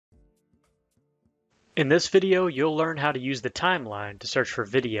In this video, you'll learn how to use the timeline to search for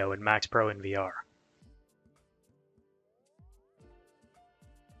video in MAXPRO NVR.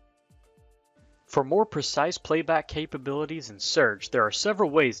 For more precise playback capabilities in search, there are several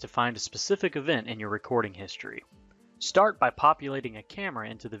ways to find a specific event in your recording history. Start by populating a camera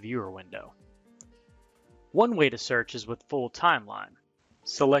into the viewer window. One way to search is with full timeline.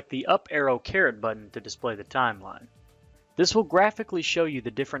 Select the up arrow caret button to display the timeline. This will graphically show you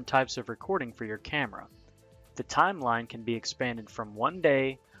the different types of recording for your camera. The timeline can be expanded from 1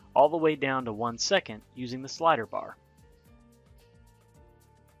 day all the way down to 1 second using the slider bar.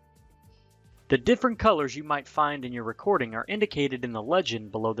 The different colors you might find in your recording are indicated in the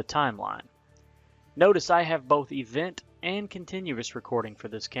legend below the timeline. Notice I have both event and continuous recording for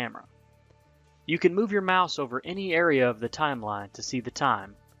this camera. You can move your mouse over any area of the timeline to see the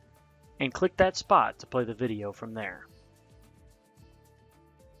time, and click that spot to play the video from there.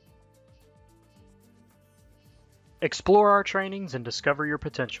 Explore our trainings and discover your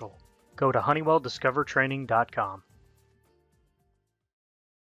potential. Go to HoneywellDiscoverTraining.com.